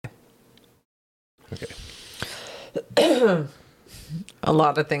Okay. A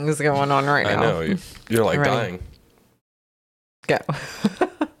lot of things going on right now. I know. You're like dying. Go.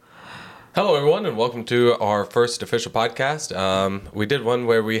 Hello, everyone, and welcome to our first official podcast. We did one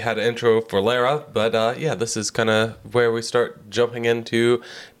where we had an intro for Larra, but this is kind of where we start jumping into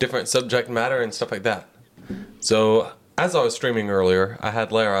different subject matter and stuff like that. So, as I was streaming earlier, I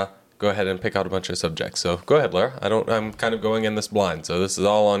had Larra go ahead and pick out a bunch of subjects. So, go ahead, Larra. I'm kind of going in this blind, so this is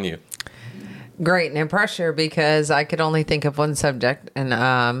all on you. Great, no pressure because I could only think of one subject, and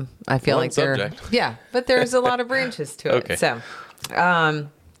I feel One like subject. but there's a lot of branches to it. Okay. So,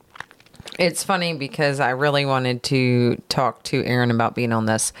 it's funny because I really wanted to talk to Aaron about being on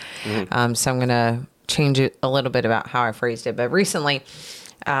this. Mm-hmm. So I'm going to change it a little bit about how I phrased it. But recently,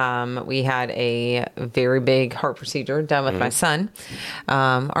 we had a very big heart procedure done with my son,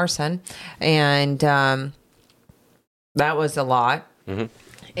 our son. And that was a lot. Mm-hmm.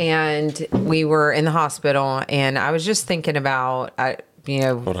 And we were in the hospital, and I was just thinking about,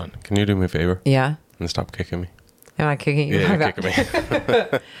 Hold on. Can you do me a favor? Yeah. And stop kicking me. Am I kicking you? Yeah, you're kicking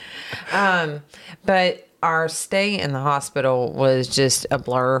me. But our stay in the hospital was just a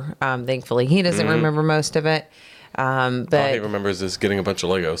blur. Thankfully, he doesn't remember most of it. But All he remembers is getting a bunch of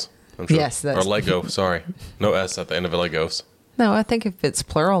Legos. I'm sure. Yes, or Lego. Sorry, no S at the end of it. Legos. No, I think if it's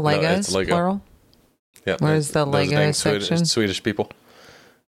plural, Legos, No, it's Lego. plural. Yeah. Where's the those Lego dang section? Swedish people.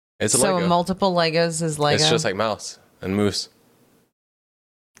 It's a So Lego. multiple Legos is Lego. It's just like mouse and moose.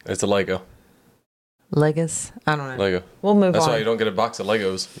 It's a Lego. Legos. I don't know. Lego. We'll move That's on. why you don't get a box of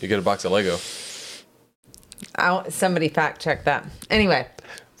Legos. You get a box of Lego. Somebody fact check that. Anyway.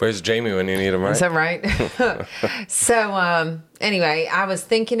 Where's Jamie when you need him, right? Is that right? So, anyway, I was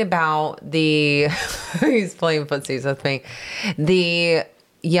thinking about he's playing footsies with me, the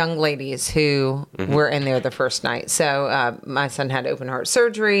young ladies who were in there the first night. So, my son had open heart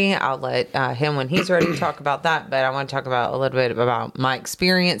surgery. I'll let him, when he's ready, talk about that. But I want to talk about a little bit about my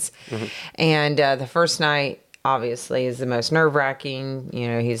experience. And the first night, obviously, is the most nerve-wracking. You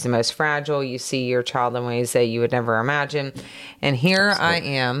know, he's the most fragile. You see your child in ways that you would never imagine. And here I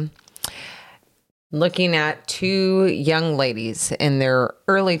am looking at two young ladies in their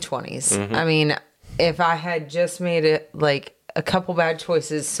early 20s. I mean, if I had just made it like a couple bad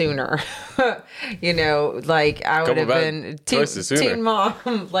choices sooner, like I would have been teen mom,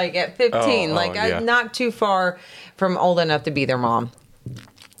 like at 15, not too far from old enough to be their mom.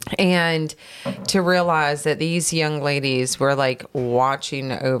 And to realize that these young ladies were like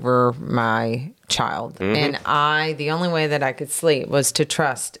watching over my child. And the only way that I could sleep was to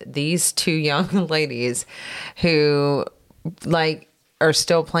trust these two young ladies who like are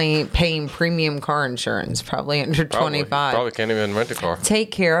still paying premium car insurance, probably under 25. Probably can't even rent a car.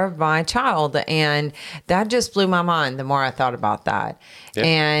 Take care of my child. And that just blew my mind the more I thought about that. Yeah.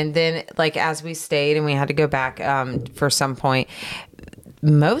 And then like as we stayed and we had to go back for some point,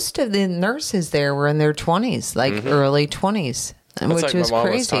 most of the nurses there were in their 20s, like early 20s, which like was my mom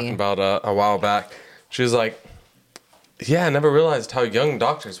crazy. was talking about a while back. She was like, yeah, I never realized how young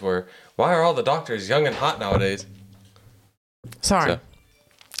doctors were. Why are all the doctors young and hot nowadays? Sorry.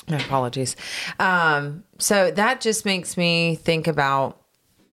 My apologies. So that just makes me think about,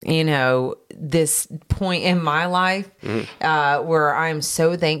 this point in my life where I'm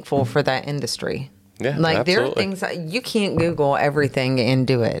so thankful for that industry. Yeah, like absolutely. there are things that you can't Google everything and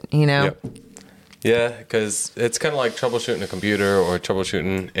do it, Yep. Yeah, because it's kind of like troubleshooting a computer or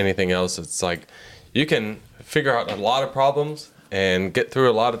troubleshooting anything else. It's like you can figure out a lot of problems and get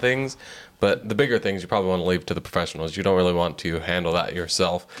through a lot of things, but the bigger things you probably want to leave to the professionals. You don't really want to handle that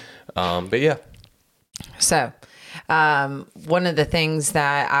yourself. But yeah. So one of the things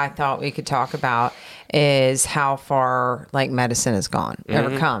that I thought we could talk about is how far like medicine has gone,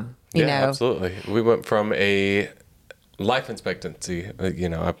 ever come. You know? Absolutely. We went from a life expectancy,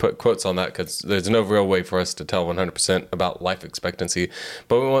 I put quotes on that because there's no real way for us to tell 100% about life expectancy.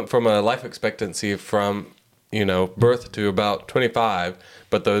 But we went from a life expectancy from, birth to about 25.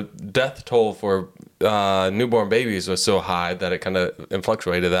 But the death toll for newborn babies was so high that it kind of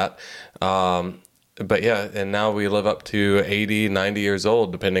fluctuated that. But yeah, and now we live up to 80, 90 years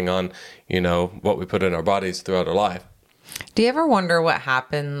old, depending on, what we put in our bodies throughout our life. Do you ever wonder what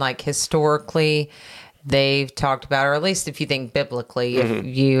happened, like historically, they've talked about, or at least if you think biblically, if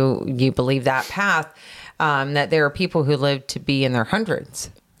you believe that path, that there are people who live to be in their hundreds?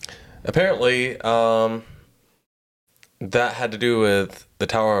 Apparently, that had to do with the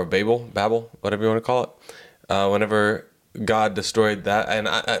Tower of Babel, whatever you want to call it. Whenever God destroyed that, and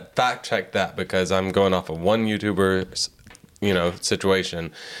I fact checked that because I'm going off of one YouTuber's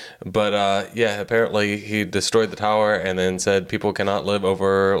situation. But yeah, apparently he destroyed the tower and then said people cannot live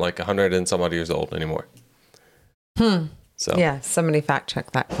over like 100 and some odd years old anymore. So Yeah, somebody fact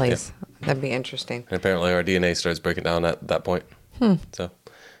check that, please. That'd be interesting. and apparently our DNA starts breaking down at that point. So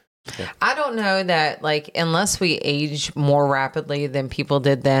I don't know that, like, unless we age more rapidly than people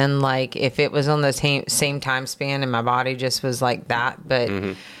did then, like, if it was on the same time span and my body just was like that, but,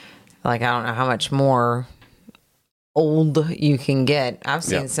 like, I don't know how much more old you can get. I've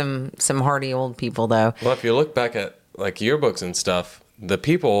seen some hardy old people, though. well, if you look back at like yearbooks and stuff, the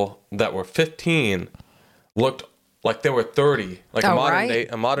people that were 15 looked like they were 30, like a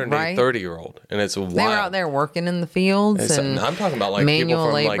modern day 30-year-old, and it's wild. They were out there working in the fields and I'm talking about like people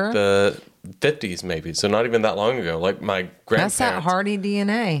from like the 50s maybe, so not even that long ago. Like my grandparents. That's that hardy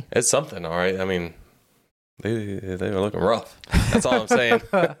DNA. It's something, all right. I mean, they were looking rough. That's all I'm saying.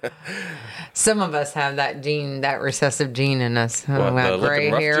 Some of us have that gene, that recessive gene in us. What, the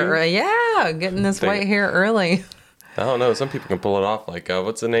gray looking rough hair. gene? Yeah, getting this white hair early. I don't know. Some people can pull it off. Like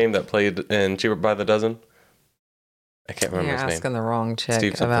what's the name that played in Cheaper by the Dozen? I can't remember his name. You're asking the wrong chick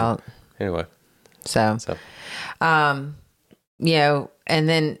Steve something. about. Anyway. So. And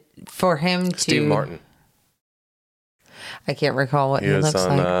then for him to Steve Martin. I can't recall what he was looks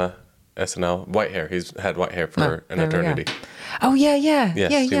on like. SNL. White hair. He's had white hair for an eternity. Oh yeah.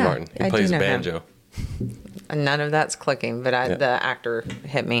 Steve Martin. He plays banjo. None of that's clicking, but the actor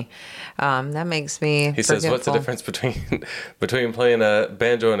hit me. That makes me. He says, "What's the difference between playing a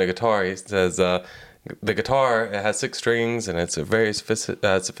banjo and a guitar?" He says, "The guitar, it has 6 strings and it's a very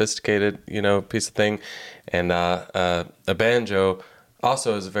sophisticated, piece of thing, and a banjo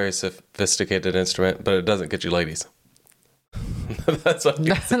also is a very sophisticated instrument, but it doesn't get you ladies." That's what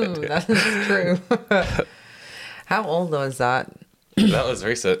he said. That is true. How old was that? That was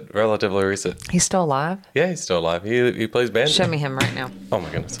recent, relatively recent. He's still alive? Yeah, he's still alive. He plays banjo. Show me him right now. Oh my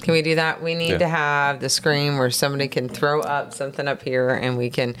goodness. Can we do that? We need to have the screen where somebody can throw up something up here and we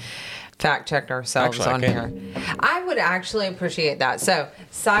can fact check ourselves on here. I would actually appreciate that. So,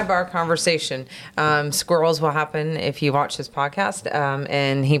 sidebar conversation. Squirrels will happen if you watch this podcast,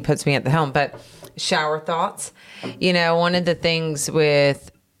 and he puts me at the helm. But shower thoughts. One of the things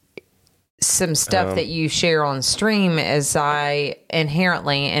with some stuff that you share on stream is I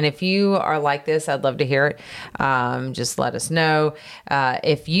inherently, and if you are like this, I'd love to hear it. Just let us know.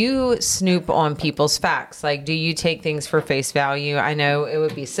 If you snoop on people's facts, like, do you take things for face value? I know it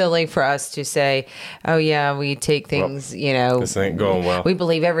would be silly for us to say, oh yeah, we take things, this ain't going well. We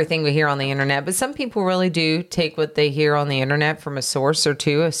believe everything we hear on the internet, but some people really do take what they hear on the internet from a source or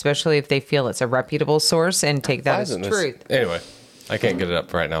two, especially if they feel it's a reputable source, and take that as truth. Anyway, I can't get it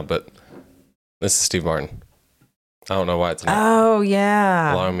up right now, but this is Steve Martin. I don't know why it's not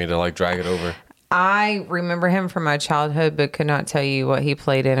allowing me to drag it over. I remember him from my childhood, but could not tell you what he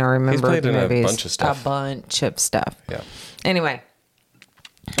played in. I remember he's played in movies. a bunch of stuff. Yeah. Anyway,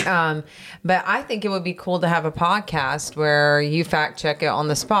 but I think it would be cool to have a podcast where you fact check it on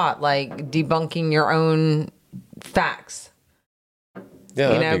the spot, like debunking your own facts.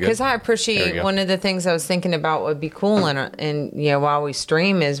 Yeah, because I appreciate one of the things I was thinking about would be cool and while we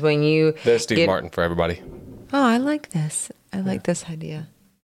stream is when you there's Steve Martin for everybody. Oh, I like this. I like this idea.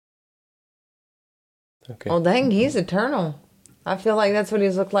 Okay. Well, dang, he's eternal. I feel like that's what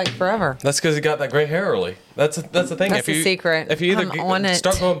he's looked like forever. That's because he got that gray hair early. That's the thing. That's the secret. If you either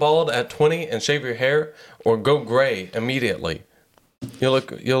start going bald at 20 and shave your hair, or go gray immediately, you'll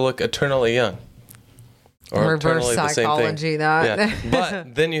look eternally young. Or reverse psychology, that. Yeah.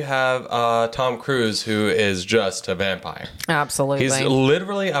 But then you have Tom Cruise, who is just a vampire. Absolutely. He's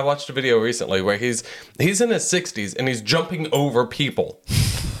literally, I watched a video recently where he's in his 60s and he's jumping over people.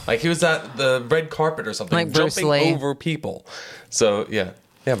 Like he was at the red carpet or something, like jumping over people. So, yeah.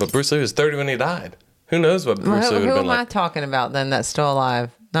 Yeah, but Bruce Lee was 30 when he died. Who knows what Bruce Lee would have been like. Who am I talking about then that's still alive?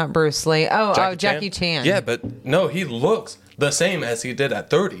 Not Bruce Lee. Jackie Chan. Yeah, but no, he looks the same as he did at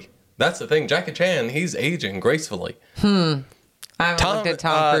 30. That's the thing. Jackie Chan, he's aging gracefully. I haven't looked at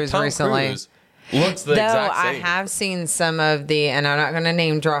Tom Cruise recently. Cruise looks the exact same. I have seen some of and I'm not going to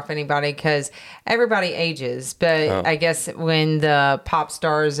name drop anybody because everybody ages, but I guess when the pop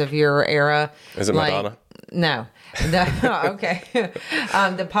stars of your era... Is it Madonna? No. Okay.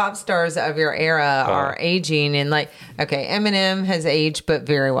 The pop stars of your era are aging and Eminem has aged, but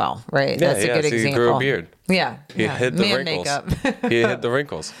very well, right? Yeah, That's a good example. He grew a beard. Yeah. He hid the wrinkles. Makeup. He hid the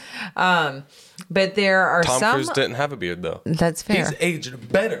wrinkles. But there are Tom Cruise didn't have a beard, though. That's fair. He's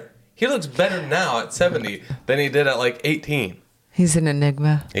aged better. He looks better now at 70 than he did at 18. He's an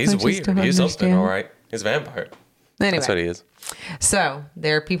enigma. He's weird. He's something, all right. He's a vampire. Anyway. That's what he is. So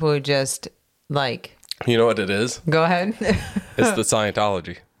there are people who just You know what it is? Go ahead. It's the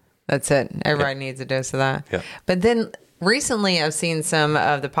Scientology. That's it. Everybody needs a dose of that. Yeah. But then recently I've seen some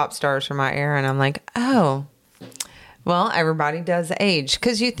of the pop stars from my era and I'm like, oh, well, everybody does age.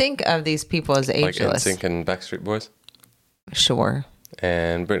 Because you think of these people as ageless. Like NSYNC and Backstreet Boys. Sure.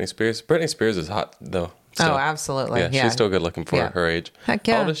 And Britney Spears. Britney Spears is hot, though. Still. Oh, absolutely. Yeah, she's still good looking for her age. Heck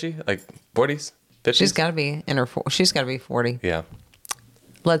yeah. How old is she? Like 40s? 50s? She's got to be she's got to be 40. Yeah.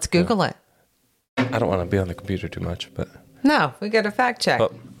 Let's Google it. I don't want to be on the computer too much, but... No, we got to fact check.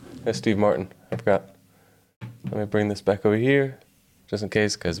 Oh, there's Steve Martin. I forgot. Let me bring this back over here, just in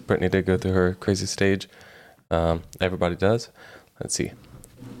case, because Britney did go through her crazy stage. Everybody does. Let's see.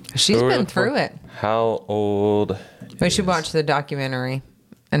 She's been through it. How old? We should watch the documentary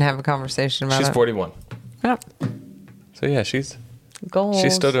and have a conversation about it. She's 41. Yep. So yeah, she's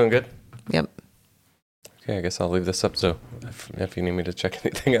Goals. still doing good. Yep. Okay, I guess I'll leave this up. So if you need me to check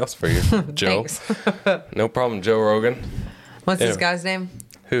anything else for you, Joe. Thanks. No problem, Joe Rogan. What's this Anyway. guy's name?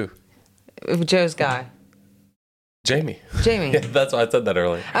 Who? Joe's guy. Jamie. Jamie. Yeah, that's why I said that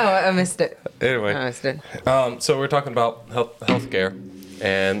earlier. Oh, I missed it. Anyway, I missed it. so we're talking about healthcare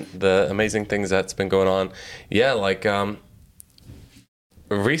and the amazing things that's been going on. Yeah, like not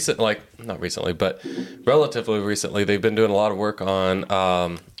recently, but relatively recently, they've been doing a lot of work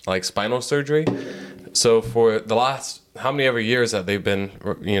on like spinal surgery. So for the last how many ever years that they've been,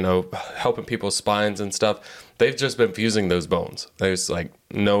 helping people's spines and stuff, they've just been fusing those bones. There was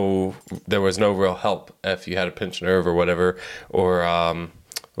no real help if you had a pinched nerve or whatever, or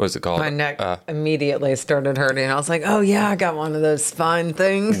what is it called? My neck immediately started hurting. I was like, oh yeah, I got one of those spine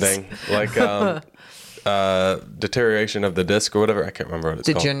things. Like deterioration of the disc or whatever. I can't remember what it's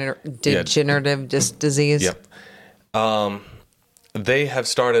called. Degenerative disc disease. Yep. They have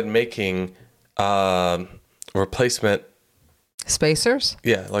started making replacement spacers.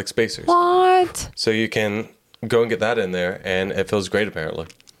 Yeah, like spacers. What? So you can go and get that in there, and it feels great. Apparently,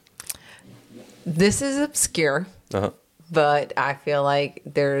 this is obscure. Uh-huh. But I feel like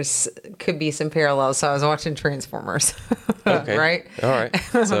could be some parallels. So I was watching Transformers. Okay. Right? All right.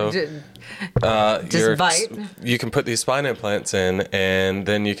 So just bite. You can put these spine implants in, and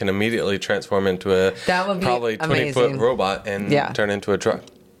then you can immediately transform into a probably 20-foot robot and turn into a truck.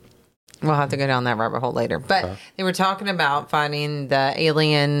 We'll have to go down that rabbit hole later. But they were talking about finding the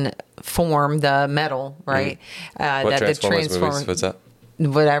alien form, the metal, right? Mm-hmm. What Transformers movies was that?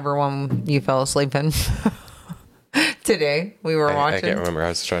 Whatever one you fell asleep in. Today we were watching. I can't remember. I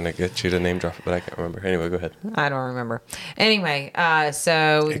was trying to get you to name drop it, but I can't remember. Anyway, go ahead. I don't remember. Anyway,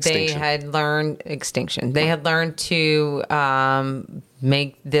 so they had learned extinction. They had learned to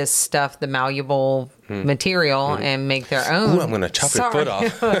make this stuff the malleable material and make their own. Ooh, I'm going to chop your foot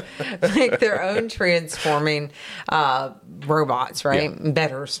off. Make their own transforming robots, right? Yeah.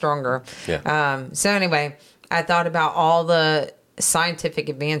 Better, stronger. Yeah. So anyway, I thought about all the scientific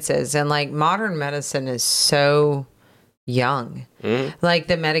advances, and like modern medicine is so young. Like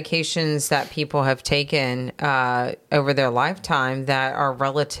the medications that people have taken over their lifetime that are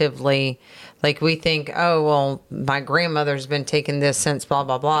relatively, like we think, oh, well, my grandmother's been taking this since blah,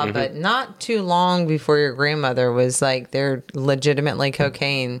 blah, blah. But not too long before your grandmother was like, they're legitimately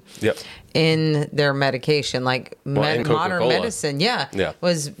cocaine in their medication. Like modern medicine,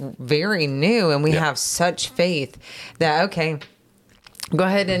 was very new. And we have such faith that, okay, go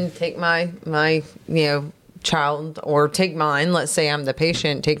ahead and take my child, or take mine. Let's say I'm the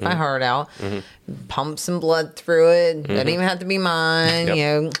patient. Take my heart out, pump some blood through it. Doesn't even have to be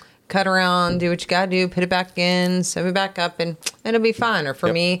mine. Cut around, do what you gotta do, put it back in, sew it back up, and it'll be fine. Or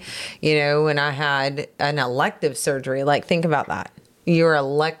for me, when I had an elective surgery, like think about that. You're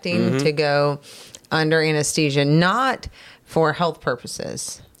electing to go under anesthesia, not for health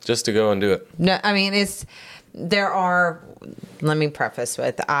purposes. Just to go and do it. No, I mean let me preface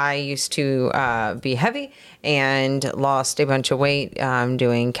with, I used to be heavy and lost a bunch of weight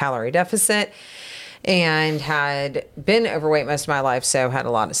doing calorie deficit, and had been overweight most of my life, so had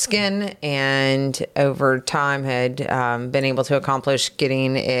a lot of skin, and over time had been able to accomplish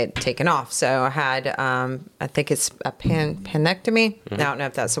getting it taken off. So I had, I think it's a panectomy. I don't know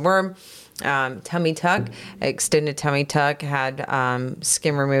if that's a word. Tummy tuck, extended tummy tuck, had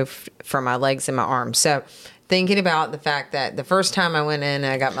skin removed from my legs and my arms. So thinking about the fact that the first time I went in,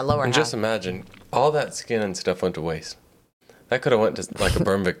 I got my lower half. Just imagine, all that skin and stuff went to waste. That could have went to like a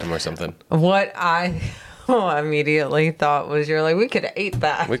burn victim or something. What I immediately thought was, you're like, we could have ate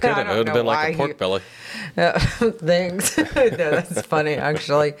that. We could have. It would have been like a pork belly. Thanks. No, that's funny,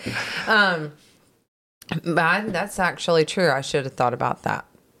 actually. But that's actually true. I should have thought about that.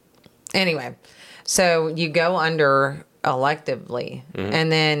 Anyway, so you go under electively. And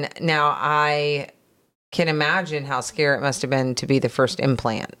then now I can imagine how scary it must have been to be the first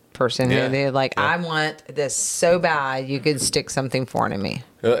implant person. Yeah. They're like, I want this so bad, you could stick something foreign in me.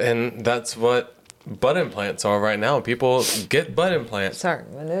 And that's what butt implants are right now. People get butt implants. Sorry,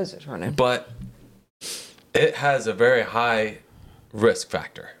 my nose is running. But it has a very high risk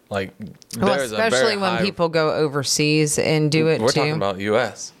factor. Like, there's especially when people go overseas and do it too. We're talking about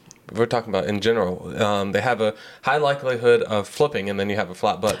U.S. We're talking about in general. They have a high likelihood of flipping, and then you have a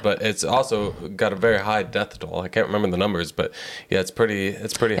flat butt. But it's also got a very high death toll. I can't remember the numbers, but yeah, it's pretty high.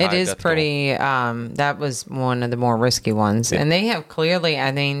 It is pretty. That was one of the more risky ones, and they have clearly.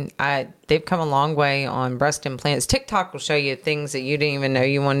 I mean, they've come a long way on breast implants. TikTok will show you things that you didn't even know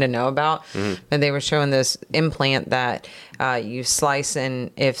you wanted to know about. And they were showing this implant that you slice,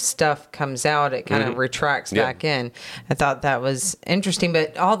 and if stuff comes out, it kind of retracts back in. I thought that was interesting.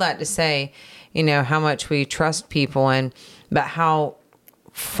 But all that to say, how much we trust people but how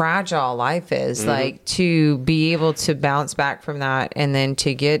fragile life is. Like, to be able to bounce back from that, and then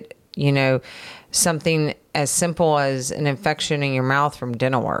to get, something as simple as an infection in your mouth from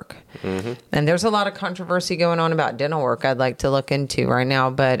dental work. And there's a lot of controversy going on about dental work I'd like to look into right now,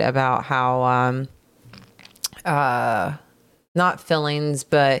 but about how, not fillings,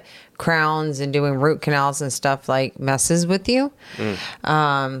 but crowns and doing root canals and stuff like messes with you.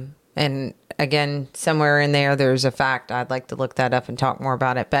 And again, somewhere in there's a fact. I'd like to look that up and talk more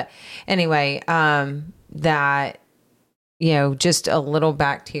about it. But anyway, that, just a little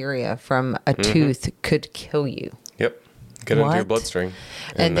bacteria from a tooth could kill you. Yep. Get into your bloodstream.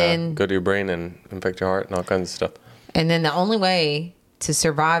 And then go to your brain and infect your heart and all kinds of stuff. And then the only way to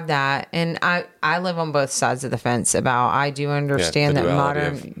survive that, and I live on both sides of the fence I do understand that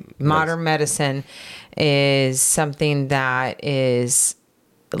modern medicine is something that is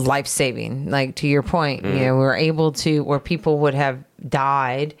life-saving. Like, to your point, we're able to, where people would have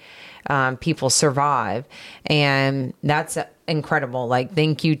died, people survive, and that's incredible. Like,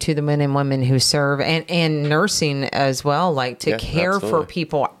 thank you to the men and women who serve, and nursing as well, like to care for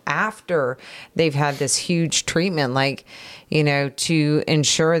people after they've had this huge treatment, like, to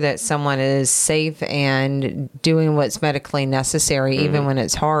ensure that someone is safe and doing what's medically necessary, even when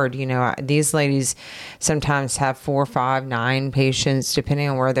it's hard. These ladies sometimes have 4, 5, 9 patients, depending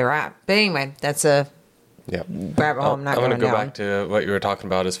on where they're at. But anyway, that's a rabbit hole. I'm going to go back to what you were talking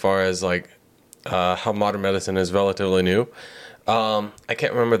about as far as like how modern medicine is relatively new. I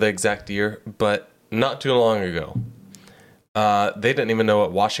can't remember the exact year, but not too long ago, they didn't even know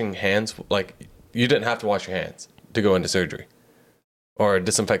what washing hands, like, you didn't have to wash your hands to go into surgery or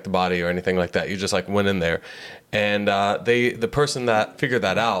disinfect the body or anything like that. You just like went in there, and the person that figured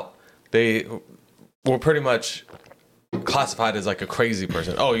that out, they were pretty much classified as like a crazy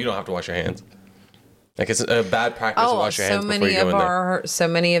person. Oh, you don't have to wash your hands. Like, it's a bad practice to wash your hands before you go in there. So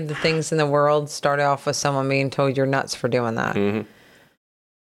many of the things in the world start off with someone being told you're nuts for doing that.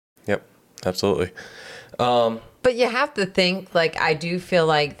 Yep, absolutely. But you have to think, like, I do feel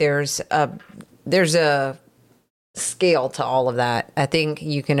like there's a scale to all of that. I think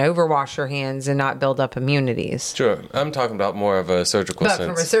you can overwash your hands and not build up immunities. Sure. I'm talking about more of a surgical sense. But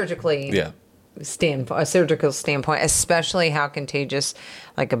from a surgical standpoint, especially how contagious,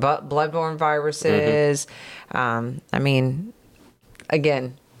 like, bloodborne viruses. I mean,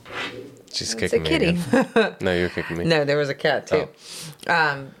 again, she's kicking me. It's a kitty. No, you're kicking me. No, there was a cat too.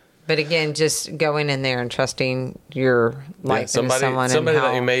 But again, just going in there and trusting your life into someone. Somebody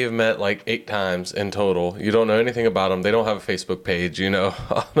that you may have met like 8 times in total. You don't know anything about them. They don't have a Facebook page. You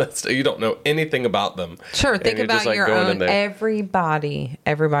don't know anything about them. Sure, think about your own. Everybody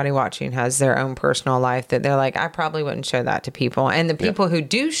watching has their own personal life that they're like, I probably wouldn't show that to people. And the people who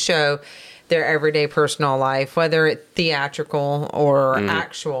do show their everyday personal life, whether it's theatrical or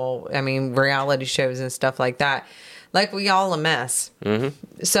actual, reality shows and stuff like that. Like, we all a mess.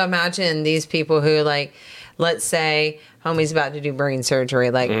 So imagine these people who, like, let's say homie's about to do brain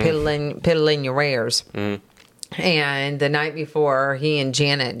surgery, like piddling your wares. And the night before, he and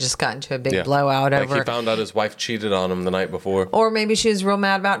Janet just got into a big blowout over. Like, he found out his wife cheated on him the night before. Or maybe she was real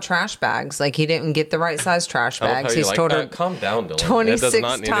mad about trash bags. Like, he didn't get the right size trash bags. He's told her, calm down, Dylan. 26 it does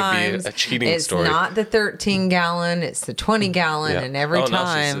not need times. To be a cheating story. It's not the 13-gallon, it's the 20-gallon, and every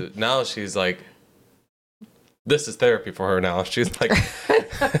time. Now she's like, this is therapy for her now. She's like, no,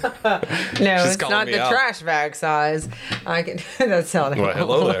 it's not the trash bag size. That sounded well,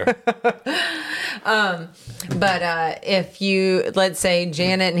 hello there. But if you, let's say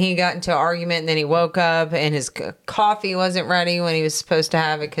Janet and he got into an argument and then he woke up and his coffee wasn't ready when he was supposed to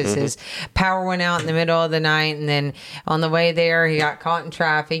have it because his power went out in the middle of the night, and then on the way there he got caught in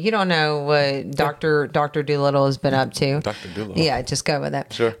traffic. You don't know what Dr. Doolittle has been up to. Dr. Doolittle. Yeah, just go with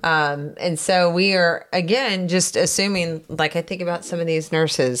it. Sure. And so we are, again, just assuming, like I think about some of these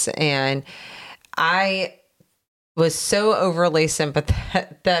nurses, and I was so overly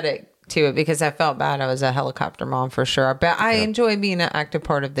sympathetic to it because I felt bad. I was a helicopter mom for sure, but I enjoy being an active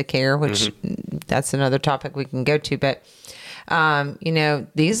part of the care, which that's another topic we can go to. But,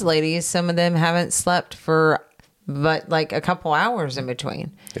 these ladies, some of them haven't slept but like a couple hours in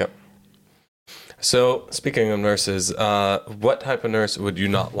between. Yep. So speaking of nurses, what type of nurse would you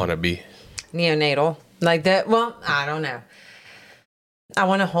not want to be? Neonatal. Like that. Well, I don't know. I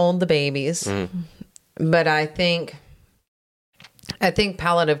want to hold the babies, but I think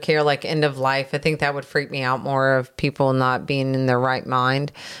palliative care, like end of life, I think that would freak me out more of people not being in their right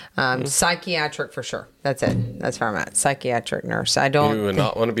mind. Psychiatric for sure. That's it. That's where I'm at. Psychiatric nurse. I don't. You would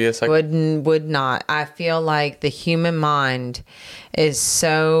not want to be a psychiatrist? Would not. I feel like the human mind is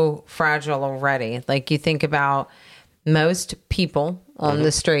so fragile already. Like you think about most people on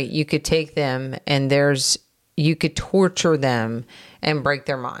the street, you could take them and you could torture them and break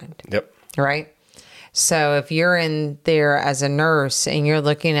their mind. Yep. Right? So if you're in there as a nurse and you're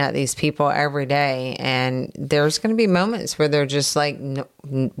looking at these people every day, and there's going to be moments where they're just like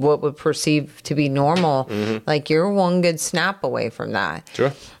what would perceive to be normal, like you're one good snap away from that.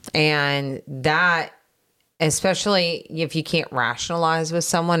 Sure. And that, especially if you can't rationalize with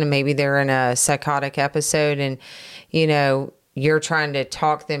someone and maybe they're in a psychotic episode and, you're trying to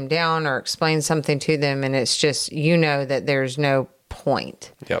talk them down or explain something to them, and it's just, that there's no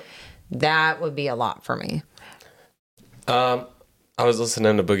point. Yep. That would be a lot for me. I was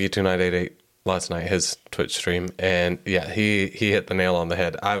listening to Boogie 2988 last night, his Twitch stream, and yeah, he hit the nail on the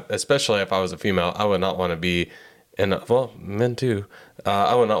head. Especially if I was a female, I would not want to be men too.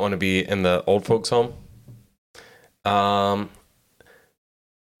 I would not want to be in the old folks home. I'm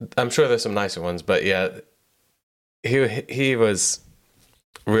sure there's some nicer ones, but yeah, he was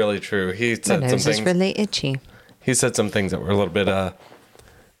really true. He said some things really itchy. He said some things that were a little bit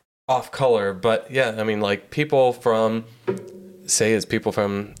off color, but yeah, I mean, like people from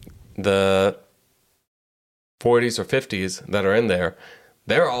the 40s or 50s that are in there,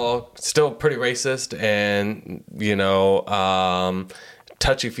 they're all still pretty racist and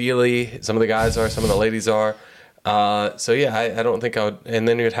touchy-feely. Some of the guys are, some of the ladies are. So yeah, I don't think I would. And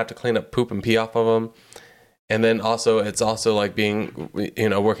then you'd have to clean up poop and pee off of them. And then also, it's also like being,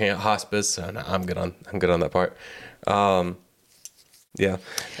 working at hospice. And I'm good on that part. Yeah.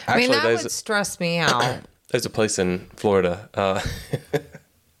 Actually, that would stress me out. There's a place in Florida.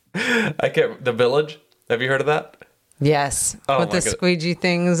 The Village. Have you heard of that? Yes. With the squeegee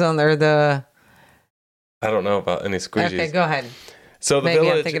things on there. I don't know about any squeegees. Okay, go ahead. So the Maybe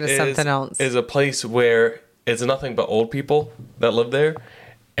Village I'm thinking of something else. Is a place where it's nothing but old people that live there.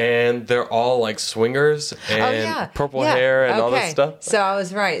 And they're all like swingers and purple hair and all this stuff. So I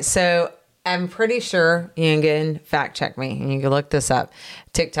was right. So I'm pretty sure, you can fact check me and you can look this up.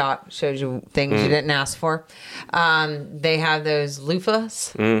 TikTok shows you things you didn't ask for. They have those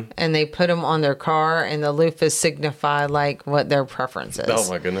loofahs and they put them on their car, and the loofahs signify like what their preference is. Oh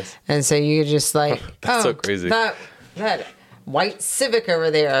my goodness. And so you just like, that's so crazy. That white Civic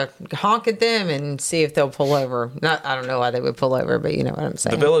over there, honk at them and see if they'll pull over. I don't know why they would pull over, but you know what I'm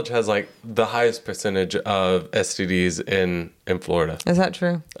saying. The Village has like the highest percentage of STDs in Florida. Is that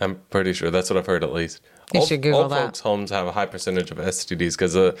true? I'm pretty sure. That's what I've heard at least. You should Google that. Old folks' homes have a high percentage of STDs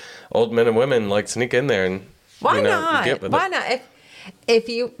because old men and women like sneak in there and not? get with Why it. not? If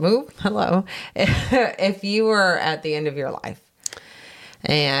you if you were at the end of your life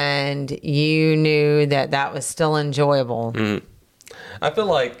and you knew that was still enjoyable, I feel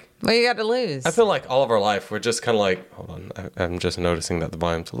like what you got to lose? I feel like all of our life we're just kind of like, hold on, I'm just noticing that the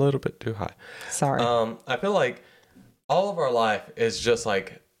volume's a little bit too high. Sorry. I feel like all of our life is just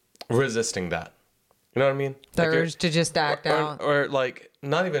like resisting that. You know what I mean? The urge to just act out. Or like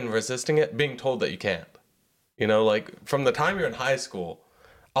not even resisting it, being told that you can't. Like from the time you're in high school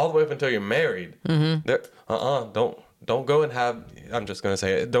all the way up until you're married, don't go and have, I'm just going to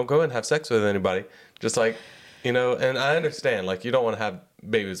say it, don't go and have sex with anybody. Just like, and I understand, like, you don't want to have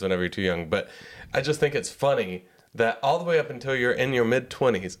babies whenever you're too young, but I just think it's funny that all the way up until you're in your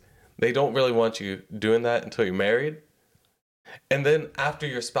mid-20s, they don't really want you doing that until you're married. And then after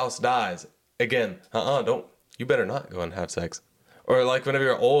your spouse dies, again, you better not go and have sex. Or like whenever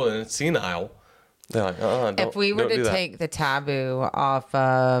you're old and senile, they're like, don't. If we were to take the taboo off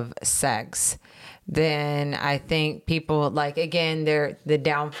of sex, then I think people like, again, the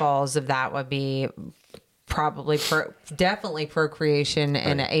downfalls of that would be probably definitely procreation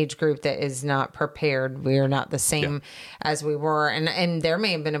in an age group that is not prepared. We are not the same as we were. And there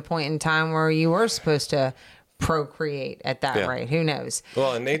may have been a point in time where you were supposed to procreate at that rate. Who knows?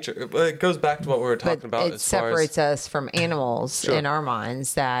 Well, in nature, it goes back to what we were talking about. It separates us from animals in our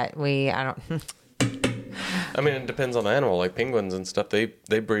minds that I mean, it depends on the animal. Like penguins and stuff,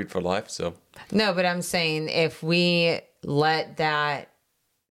 they breed for life. So no, but I'm saying if we let that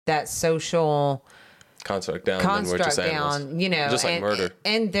social construct down, then we're just animals. Just like murder.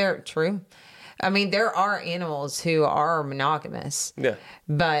 And they're true. I mean, there are animals who are monogamous. Yeah.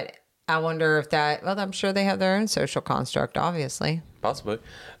 But I wonder if I'm sure they have their own social construct, obviously. Possibly.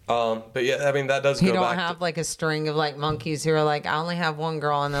 But yeah, I mean, that does go back. You don't have like a string of like monkeys who are like, I only have one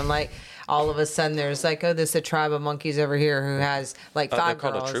girl. And then like all of a sudden there's like, oh, there's a tribe of monkeys over here who has like 5 girls.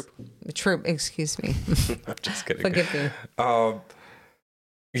 They're called a troop? A troop, excuse me. I'm just kidding. Forgive me.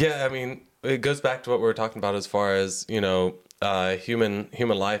 Yeah, I mean, it goes back to what we were talking about as far as, human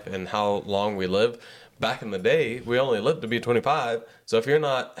life and how long we live. Back in the day, we only lived to be 25. So if you're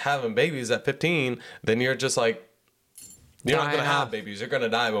not having babies at 15, then you're just like, you're not going to have babies. You're going to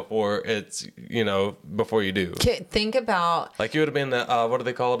die before it's, before you do. Think about... Like you would have been, what are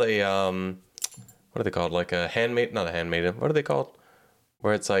they called? Like a handmaid, not a handmaiden. What are they called?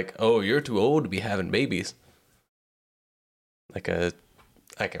 Where it's like, oh, you're too old to be having babies. Like I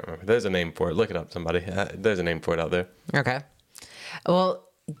can't remember. There's a name for it. Look it up, somebody. There's a name for it out there. Okay. Well,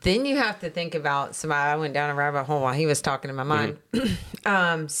 then you have to think about somebody. I went down a rabbit hole while he was talking in my mind.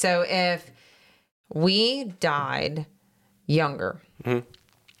 Mm-hmm. So if we died younger,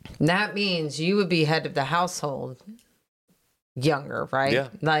 that means you would be head of the household younger, right? Yeah.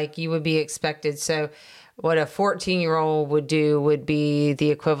 Like you would be expected. So what a 14-year-old would do would be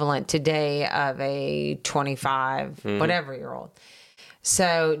the equivalent today of a 25, whatever year old.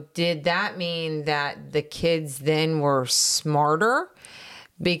 So did that mean that the kids then were smarter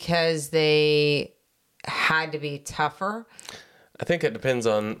because they had to be tougher? I think it depends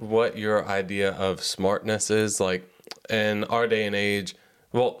on what your idea of smartness is. Like in our day and age,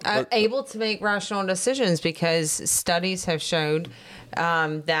 able to make rational decisions, because studies have showed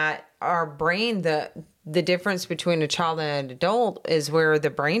that our brain, the difference between a child and an adult is where the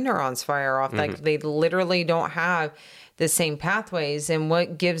brain neurons fire off. Like they literally don't have the same pathways. And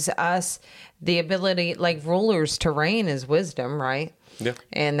what gives us the ability, like rulers, to reign is wisdom, right? Yeah.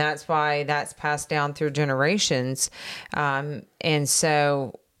 And that's why that's passed down through generations. And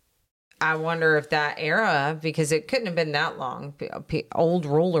so I wonder if that era, because it couldn't have been that long, old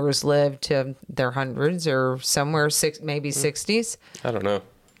rulers lived to their hundreds or somewhere maybe 60s. I don't know.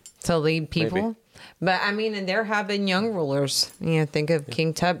 To lead people. Maybe. But I mean, and there have been young rulers. Think of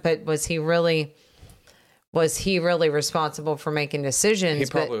King Tut, but was he really responsible for making decisions? He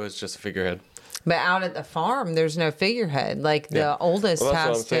probably was just a figurehead. But out at the farm, there's no figurehead. Like the oldest that's has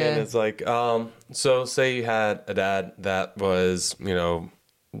what I'm saying. It's like, so say you had a dad that was,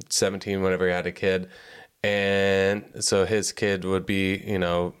 17 whenever he had a kid. And so his kid would be,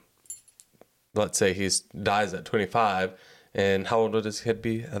 let's say he dies at 25. And how old would his kid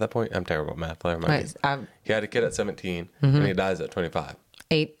be at that point? I'm terrible at math. He had a kid at 17 and he dies at 25.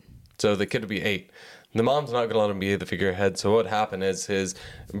 8. So the kid would be 8. The mom's not going to let him be the figurehead. So what happened is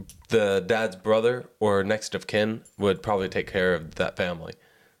the dad's brother or next of kin would probably take care of that family.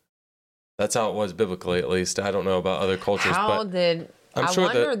 That's how it was biblically, at least. I don't know about other cultures. How but did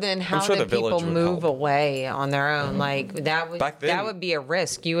people move away on their own? Like that would be a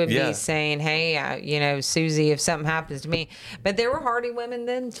risk. You would be saying, "Hey, Susie, if something happens to me." But there were hardy women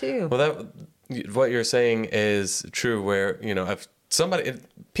then too. Well, what you're saying is true. Where if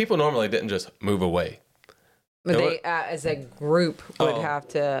people normally didn't just move away. But they, as a group, would have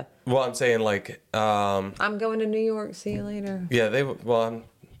to. Well, I'm saying like. I'm going to New York. See you later. Yeah, I'm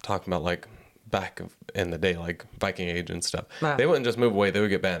talking about like back in the day, like Viking Age and stuff. Wow. They wouldn't just move away; they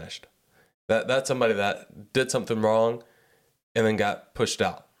would get banished. That's somebody that did something wrong, and then got pushed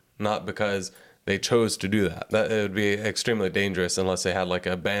out, not because they chose to do that. That it would be extremely dangerous unless they had like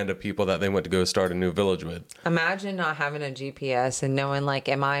a band of people that they went to go start a new village with. Imagine not having a GPS and knowing like,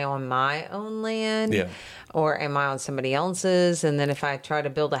 am I on my own land? Yeah. Or am I on somebody else's? And then if I try to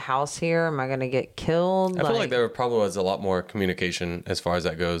build a house here, am I going to get killed? I feel like there probably was a lot more communication as far as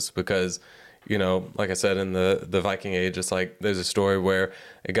that goes, because, like I said, in the Viking Age, it's like there's a story where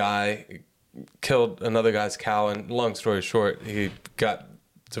a guy killed another guy's cow, and long story short, he got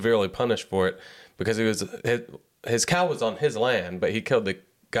severely punished for it because his cow was on his land, but he killed the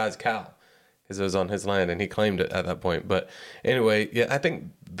guy's cow because it was on his land and he claimed it at that point. But anyway, yeah, I think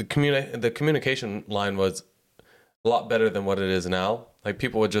the communication line was a lot better than what it is now. Like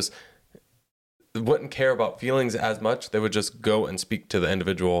people wouldn't care about feelings as much. They would just go and speak to the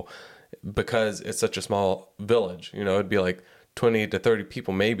individual because it's such a small village. You know, it'd be like 20 to 30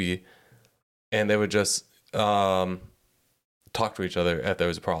 people maybe, and they would just talk to each other if there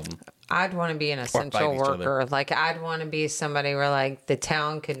was a problem. I'd want to be an essential worker. Like I'd want to be somebody where like the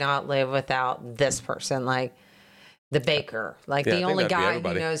town could not live without this person. Like the baker, like the only guy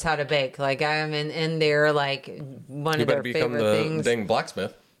who knows how to bake. Like I'm in there, like one of their favorite things. Dang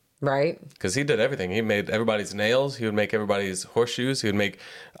blacksmith. Right. Because he did everything. He made everybody's nails. He would make everybody's horseshoes. He would make,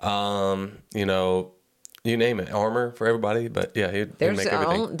 you know, you name it, armor for everybody. But yeah, he'd make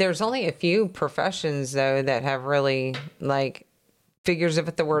everything. There's only a few professions, though, that have really, like, figures of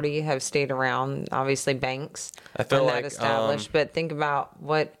authority have stayed around. Obviously, banks. I feel like that established. But think about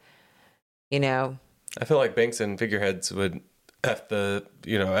what, you know. I feel like banks and figureheads would,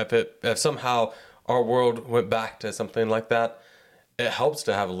 if somehow our world went back to something like that, it helps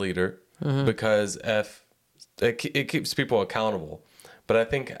to have a leader because if it keeps people accountable. But I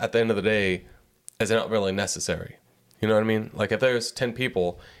think at the end of the day, it's not really necessary. You know what I mean? Like if there's 10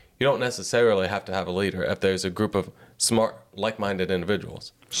 people, you don't necessarily have to have a leader if there's a group of smart, like-minded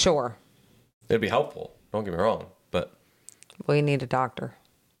individuals. Sure. It'd be helpful. Don't get me wrong, but we need a doctor.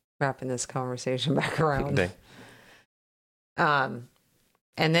 Wrapping this conversation back around.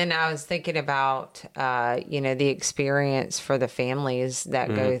 And then I was thinking about, the experience for the families that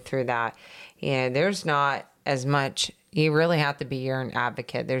go through that. You know, there's not as much, you really have to be your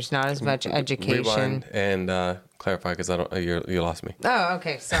advocate. There's not as much education. Rewind and clarify because you lost me. Oh,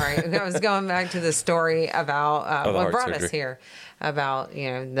 okay. Sorry. I was going back to the story about what brought us here, about,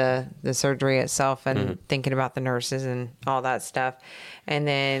 the surgery itself and thinking about the nurses and all that stuff. And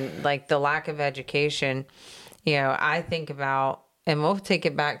then like the lack of education, I think about, and we'll take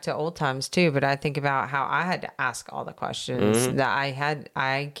it back to old times too, but I think about how I had to ask all the questions that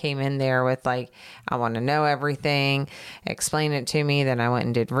I came in there with, like, I want to know everything, explain it to me. Then I went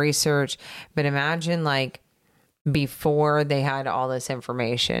and did research. But imagine like before they had all this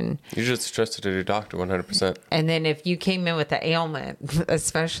information. You just trusted your doctor 100%. And then if you came in with an ailment,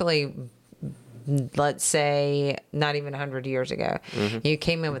 especially let's say not even 100 years ago, you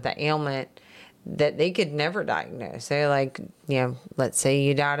came in with an ailment that they could never diagnose. They're like, let's say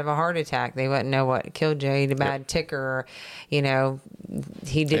you died of a heart attack. They wouldn't know what killed you. You had a bad ticker, or, he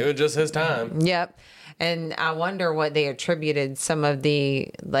did. It was just his time. Yep. And I wonder what they attributed some of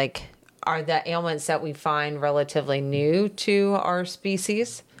the, like, are the ailments that we find relatively new to our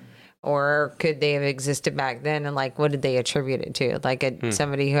species? Or could they have existed back then? And like, what did they attribute it to? Like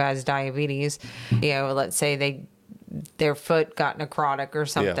somebody who has diabetes, let's say their foot got necrotic or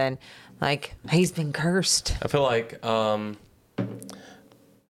something. Yeah. Like, he's been cursed. I feel like, I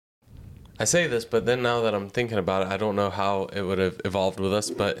say this, but then now that I'm thinking about it, I don't know how it would have evolved with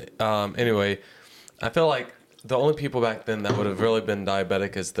us. But anyway, I feel like the only people back then that would have really been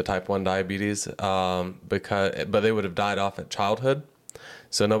diabetic is the type 1 diabetes, but they would have died off at childhood.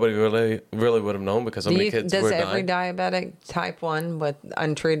 So nobody really would have known because so many kids were dying. Does every diabetic type 1 with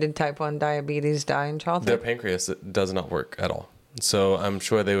untreated type 1 diabetes die in childhood? Their pancreas does not work at all. So I'm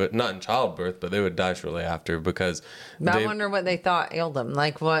sure they would, not in childbirth, but they would die shortly after because... I wonder what they thought ailed them.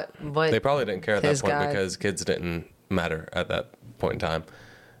 Like what they probably didn't care at that point because kids didn't matter at that point in time.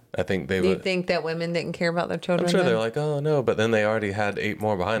 I think they would... Do you think that women didn't care about their children? I'm sure they're like, oh no, but then they already had 8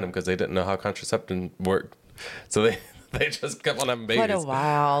 more behind them because they didn't know how contraception worked. So they just kept on having babies. What a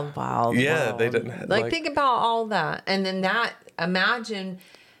wild world. They didn't... Think about all that. And then imagine...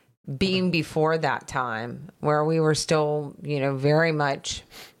 being before that time where we were still, very much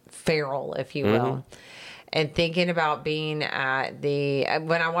feral, if you will. And thinking about being at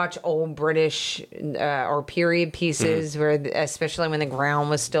when I watch old British or period pieces where, especially when the ground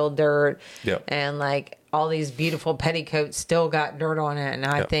was still dirt and like all these beautiful petticoats still got dirt on it. And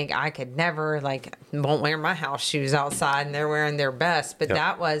I think I could never, won't wear my house shoes outside and they're wearing their best, but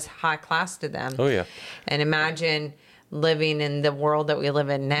that was high class to them. Oh yeah. And imagine living in the world that we live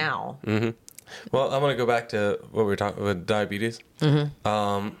in now. Well, I'm going to go back to what we were talking with diabetes.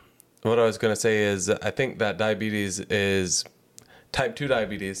 What I was going to say is I think that type 2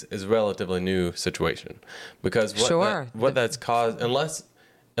 diabetes is a relatively new situation because what that's caused, unless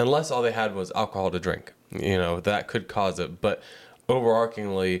all they had was alcohol to drink, that could cause it. But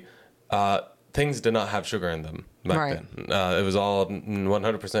overarchingly, things did not have sugar in them back then. It was all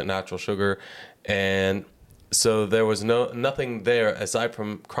 100% natural sugar, and so there was nothing there aside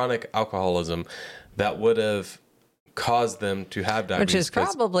from chronic alcoholism that would have cause them to have diabetes. Which is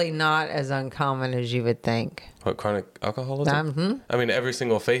probably not as uncommon as you would think. What, chronic alcoholism? I mean, every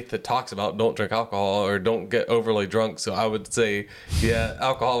single faith that talks about don't drink alcohol or don't get overly drunk. So I would say, yeah,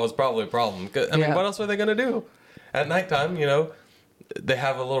 alcohol was probably a problem. I mean, what else were they going to do? At nighttime, they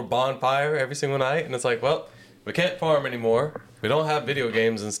have a little bonfire every single night. And it's like, well, we can't farm anymore. We don't have video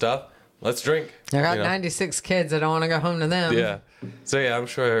games and stuff. Let's drink. I got 96 kids. I don't want to go home to them. Yeah. So, yeah, I'm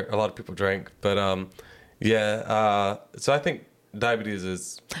sure a lot of people drank. But, so I think diabetes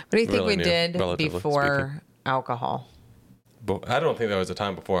is. What do you think really we did before alcohol? I don't think there was a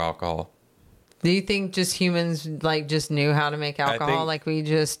time before alcohol. Do you think just humans just knew how to make alcohol? I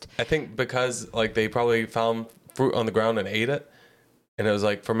think because they probably found fruit on the ground and ate it. And it was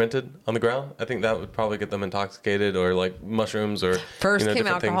fermented on the ground. I think that would probably get them intoxicated, or mushrooms, or first came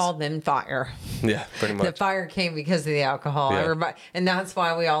alcohol, then fire. Yeah, pretty much. The fire came because of the alcohol. Yeah. And that's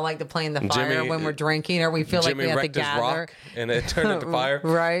why we all like to play in the fire when we're drinking, or we feel like we have to gather. Rock and it turned into fire.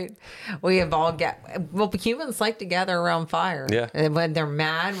 Right. We have all humans like to gather around fire. Yeah. And when they're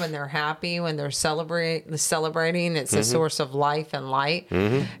mad, when they're happy, when they're celebrating, it's a source of life and light.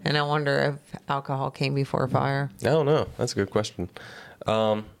 Mm-hmm. And I wonder if alcohol came before fire. I don't know. That's a good question.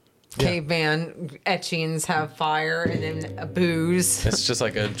 Caveman etchings have fire and then a booze. It's just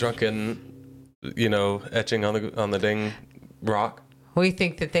like a drunken, etching on the dang rock. We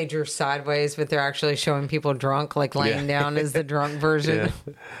think that they drew sideways, but they're actually showing people drunk, laying down is the drunk version.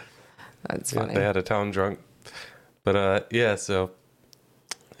 Yeah. That's funny. They had a town drunk. But so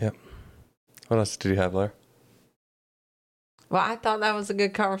what else did you have, Larry? Well, I thought that was a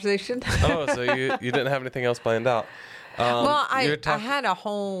good conversation. Oh, so you didn't have anything else planned out? I had a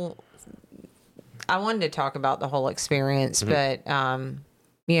whole. I wanted to talk about the whole experience, but I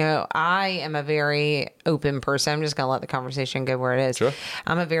am a very open person. I'm just going to let the conversation go where it is. Sure.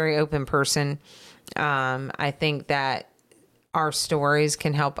 I'm a very open person. I think that our stories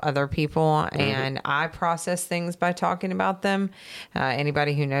can help other people, and I process things by talking about them.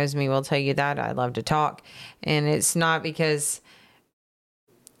 Anybody who knows me will tell you that I love to talk, and it's not because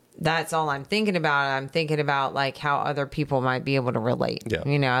that's all I'm thinking about. I'm thinking about how other people might be able to relate.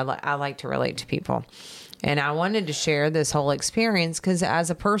 Yeah. I like to relate to people. And I wanted to share this whole experience because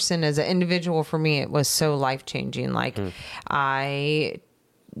as a person, as an individual, for me, it was so life-changing. I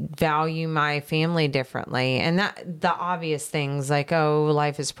value my family differently. And that the obvious things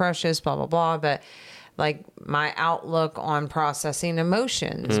life is precious, blah, blah, blah. But my outlook on processing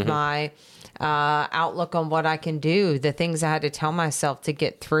emotions, my outlook on what I can do, the things I had to tell myself to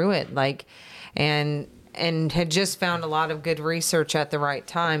get through it, and had just found a lot of good research at the right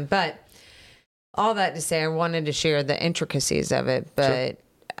time. But all that to say, I wanted to share the intricacies of it, but sure.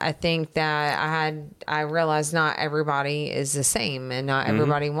 I think that I realized not everybody is the same, and not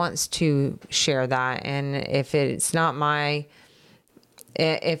everybody wants to share that. And if it's not my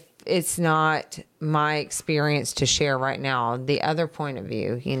experience to share right now, the other point of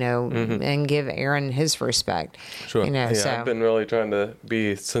view, and give Aaron his respect. Sure. I've been really trying to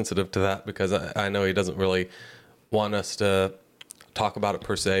be sensitive to that because I know he doesn't really want us to talk about it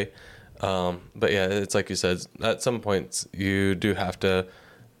per se. But yeah, it's like you said, at some points you do have to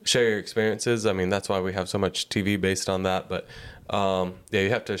share your experiences. I mean, that's why we have so much TV based on that. But you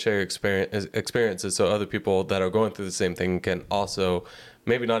have to share your experiences so other people that are going through the same thing can also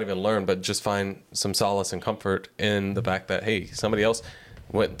maybe not even learn, but just find some solace and comfort in the fact that, hey, somebody else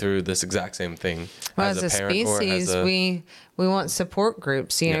went through this exact same thing. Well, as a species, we want support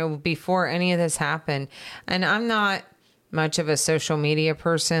groups, before any of this happened. And I'm not much of a social media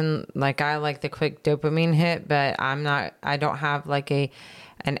person. I like the quick dopamine hit, but I don't have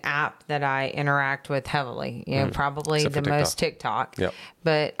an app that I interact with heavily, probably Except the most TikTok. Yep.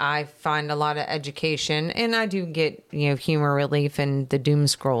 But I find a lot of education, and I do get, humor relief and the doom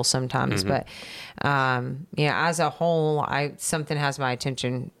scroll sometimes. But, as a whole, something has my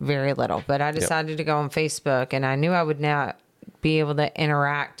attention very little, but I decided to go on Facebook, and I knew I would not be able to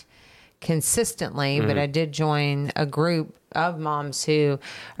interact consistently, but I did join a group of moms who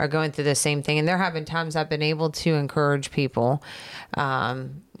are going through the same thing, and there have been times I've been able to encourage people,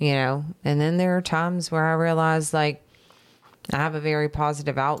 and then there are times where I realize I have a very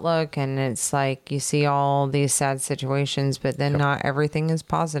positive outlook, and it's you see all these sad situations, but then not everything is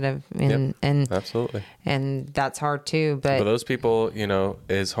positive, and absolutely, and that's hard too. But those people,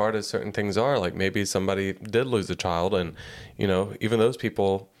 as hard as certain things are, maybe somebody did lose a child, and even those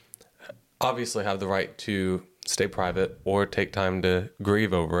people obviously have the right to stay private or take time to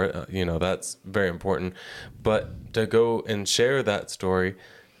grieve over it. That's very important. But to go and share that story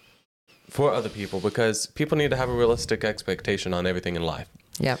for other people, because people need to have a realistic expectation on everything in life.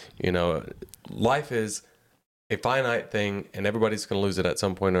 Yep. Life is a finite thing, and everybody's going to lose it at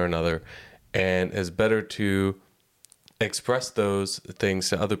some point or another, and it's better to express those things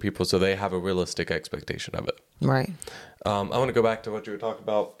to other people so they have a realistic expectation of it. Right. I want to go back to what you were talking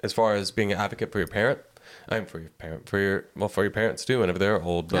about as far as being an advocate for your parent. I'm for your parent, for your parents too, whenever they're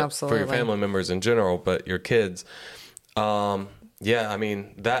old, but Absolutely. for your family members in general, but your kids. Yeah, I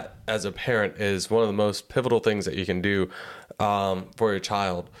mean, that as a parent is one of the most pivotal things that you can do for your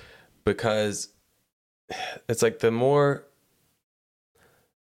child, because it's like the more,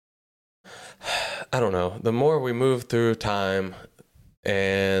 I don't know, the more we move through time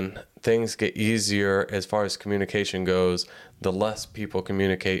and things get easier as far as communication goes, the less people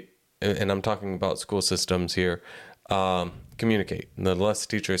communicate. And I'm talking about school systems here, communicate. The less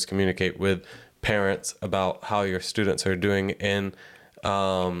teachers communicate with parents about how your students are doing. And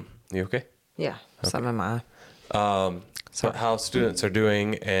you okay? Yeah. Okay. Some of my. So how students are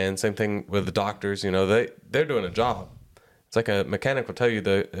doing, and same thing with the doctors. You know, they're doing a job. It's like a mechanic will tell you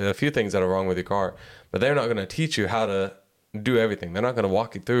a few things that are wrong with your car, but they're not going to teach you how to do everything. They're not going to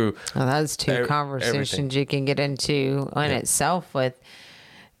walk you through. Well, that's two conversations everything. You can get into on itself with.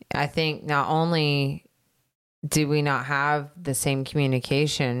 I think not only do we not have the same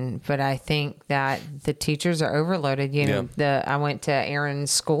communication, but I think that the teachers are overloaded. You know, I went to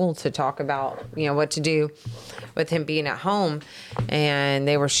Aaron's school to talk about, what to do with him being at home. And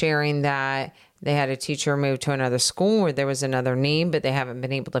they were sharing that they had a teacher move to another school where there was another need, but they haven't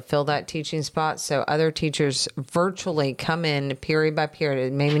been able to fill that teaching spot. So other teachers virtually come in period by period.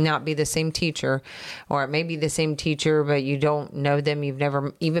 It may not be the same teacher, or it may be the same teacher, but you don't know them. You've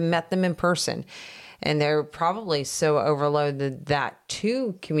never even met them in person. And they're probably so overloaded that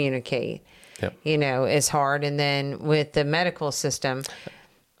to communicate, is hard. And then with the medical system,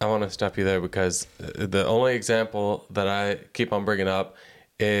 I want to stop you there, because the only example that I keep on bringing up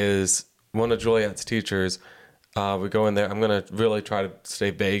is one of Juliet's teachers. We go in there. I'm going to really try to stay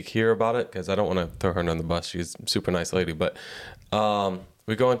vague here about it, because I don't want to throw her under the bus. She's a super nice lady. But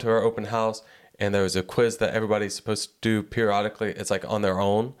we go into our open house, and there was a quiz that everybody's supposed to do periodically. It's like on their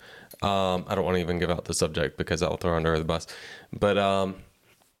own. I don't want to even give out the subject because I'll throw her under the bus. But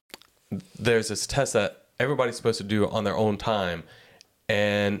there's this test that everybody's supposed to do on their own time.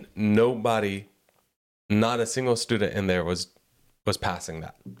 And nobody, not a single student in there was passing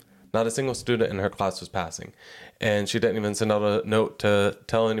that. Not a single student in her class was passing. And she didn't even send out a note to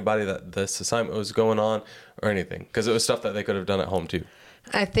tell anybody that this assignment was going on or anything, because it was stuff that they could have done at home too.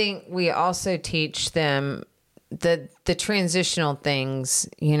 I think we also teach them the transitional things.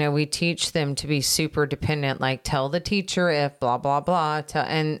 We teach them to be super dependent, like tell the teacher if blah, blah, blah.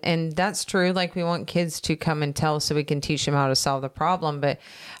 And that's true. Like we want kids to come and tell so we can teach them how to solve the problem. But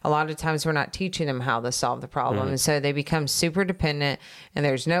a lot of times we're not teaching them how to solve the problem. And so they become super dependent, and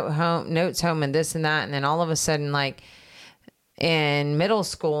there's notes home and this and that. And then all of a sudden, like in middle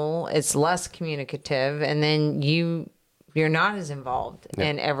school, it's less communicative. And then you're not as involved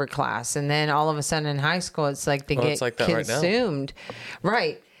in every class. And then all of a sudden in high school, it's like they get like consumed.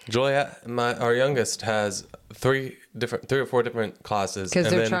 Right. Juliet, our youngest, has three or four different classes. Because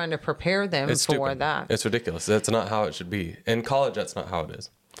they're trying to prepare them for that. It's ridiculous. That's not how it should be. In college, that's not how it is.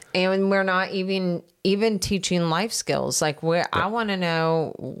 And we're not even teaching life skills. Like I want to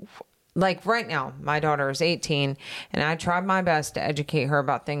know. Like right now, my daughter is 18, and I tried my best to educate her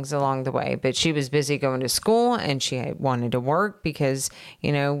about things along the way, but she was busy going to school, and she wanted to work because,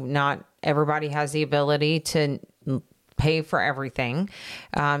 not everybody has the ability to pay for everything.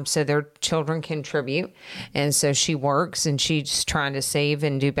 So their children contribute. And so she works, and she's trying to save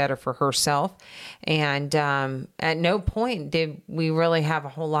and do better for herself. And at no point did we really have a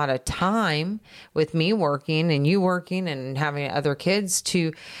whole lot of time with me working and you working and having other kids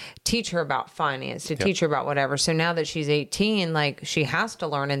to teach her about finance, to teach her about whatever. So now that she's 18, like she has to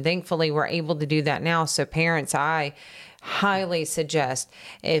learn. And thankfully we're able to do that now. So parents, I highly suggest,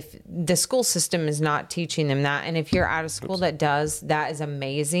 if the school system is not teaching them that, and if you're at a school that does, that is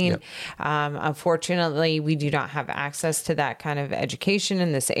amazing. Unfortunately, we do not have access to that kind of education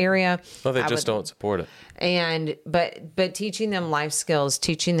in this area. Well, they just don't support it. And but teaching them life skills,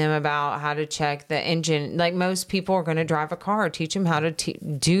 teaching them about how to check the engine. Like most people are going to drive a car, teach them how to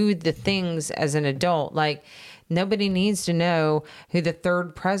do the things as an adult. Like nobody needs to know who the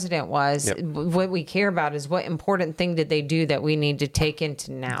third president was. What we care about is what important thing did they do that we need to take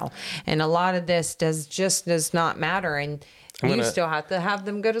into now. And a lot of this does not matter. And you still have to have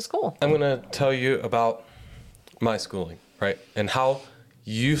them go to school. I'm going to tell you about my schooling, right? And how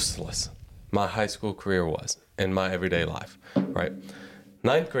useless my high school career was in my everyday life, right?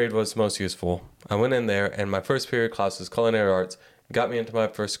 9th grade was most useful. I went in there, and my first period class was culinary arts, got me into my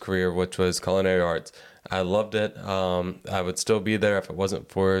first career, which was culinary arts. I loved it. I would still be there if it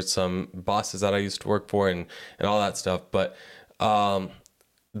wasn't for some bosses that I used to work for and all that stuff. But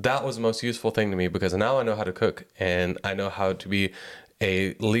that was the most useful thing to me because now I know how to cook and I know how to be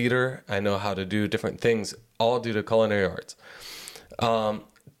a leader. I know how to do different things, all due to culinary arts.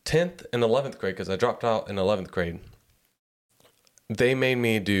 10th and 11th grade, because I dropped out in 11th grade, they made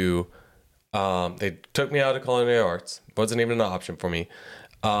me do, they took me out of culinary arts. Wasn't even an option for me.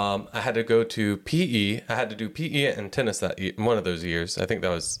 I had to go to PE. I had to do PE and tennis one of those years. I think that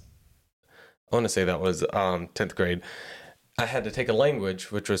was, I want to say that was 10th grade. I had to take a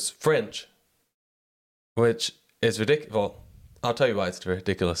language, which was French, which is ridiculous. Well, I'll tell you why it's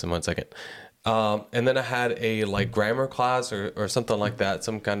ridiculous in 1 second. And then I had a like grammar class or something like that,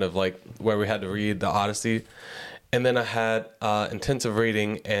 some kind of like where we had to read the Odyssey. And then I had intensive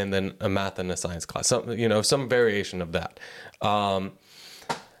reading and then a math and a science class, some variation of that.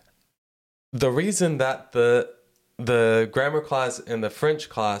 The reason that the grammar class and the French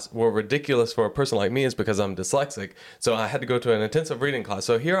class were ridiculous for a person like me is because I'm dyslexic. So I had to go to an intensive reading class.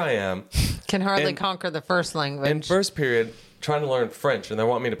 So here I am. Can hardly conquer the first language. In first period, trying to learn French, and they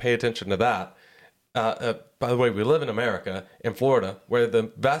want me to pay attention to that. By the way, we live in America, in Florida, where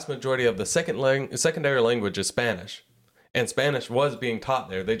the vast majority of the secondary language is Spanish. And Spanish was being taught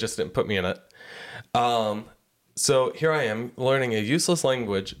there. They just didn't put me in it. So here I am learning a useless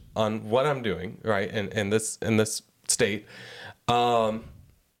language on what I'm doing, right, in this state. And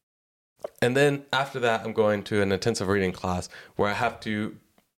then after that, I'm going to an intensive reading class where I have to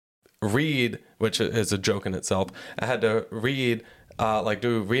read, which is a joke in itself. I had to read,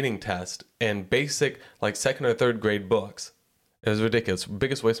 do a reading test in basic, like second or third grade books. It was ridiculous.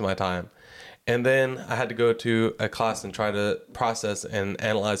 Biggest waste of my time. And then I had to go to a class and try to process and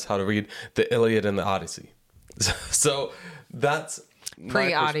analyze how to read the Iliad and the Odyssey. So that's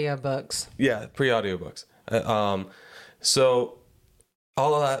pre-audiobooks. Yeah, pre-audiobooks. So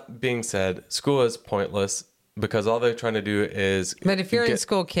all of that being said, school is pointless because all they're trying to do is... But if you're in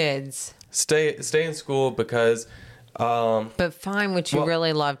school, kids... Stay in school because... but find what you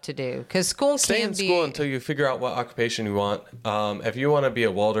really love to do. Because school stay in school until you figure out what occupation you want. If you want to be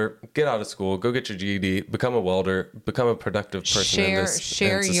a welder, get out of school, go get your GED, become a welder, become a productive person in this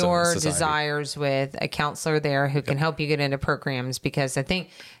Share your desires with a counselor there who can help you get into programs, because I think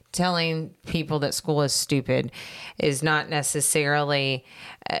telling people that school is stupid is not necessarily...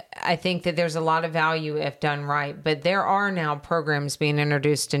 I think that there's a lot of value if done right, but there are now programs being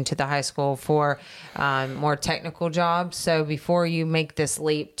introduced into the high school for more technical jobs. So before you make this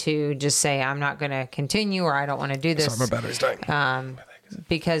leap to just say, I'm not going to continue or I don't want to do this, my battery's dying.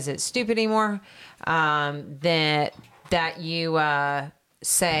 Because it's stupid anymore, that you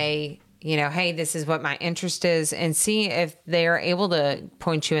say, hey, this is what my interest is, and see if they're able to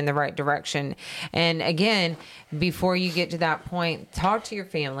point you in the right direction. And again, before you get to that point, talk to your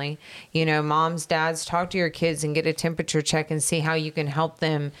family, moms, dads, talk to your kids and get a temperature check and see how you can help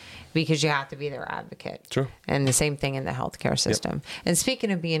them, because you have to be their advocate. Sure. And the same thing in the healthcare system. Yep. And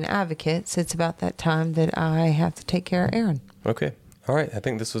speaking of being advocates, it's about that time that I have to take care of Aaron. Okay. All right. I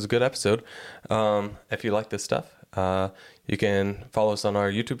think this was a good episode. If you like this stuff, you can follow us on our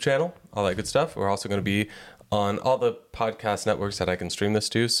YouTube channel, all that good stuff. We're also going to be on all the podcast networks that I can stream this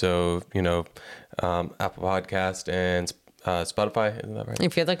to. So, Apple Podcast and Spotify. Isn't that right?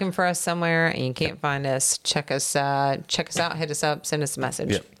 If you're looking for us somewhere and you can't find us, check us out, hit us up, send us a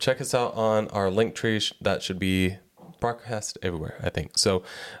message. Yeah. Check us out on our link tree. That should be broadcast everywhere, I think. So,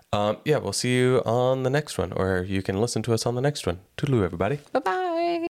 we'll see you on the next one, or you can listen to us on the next one. Toodaloo, everybody. Bye-bye.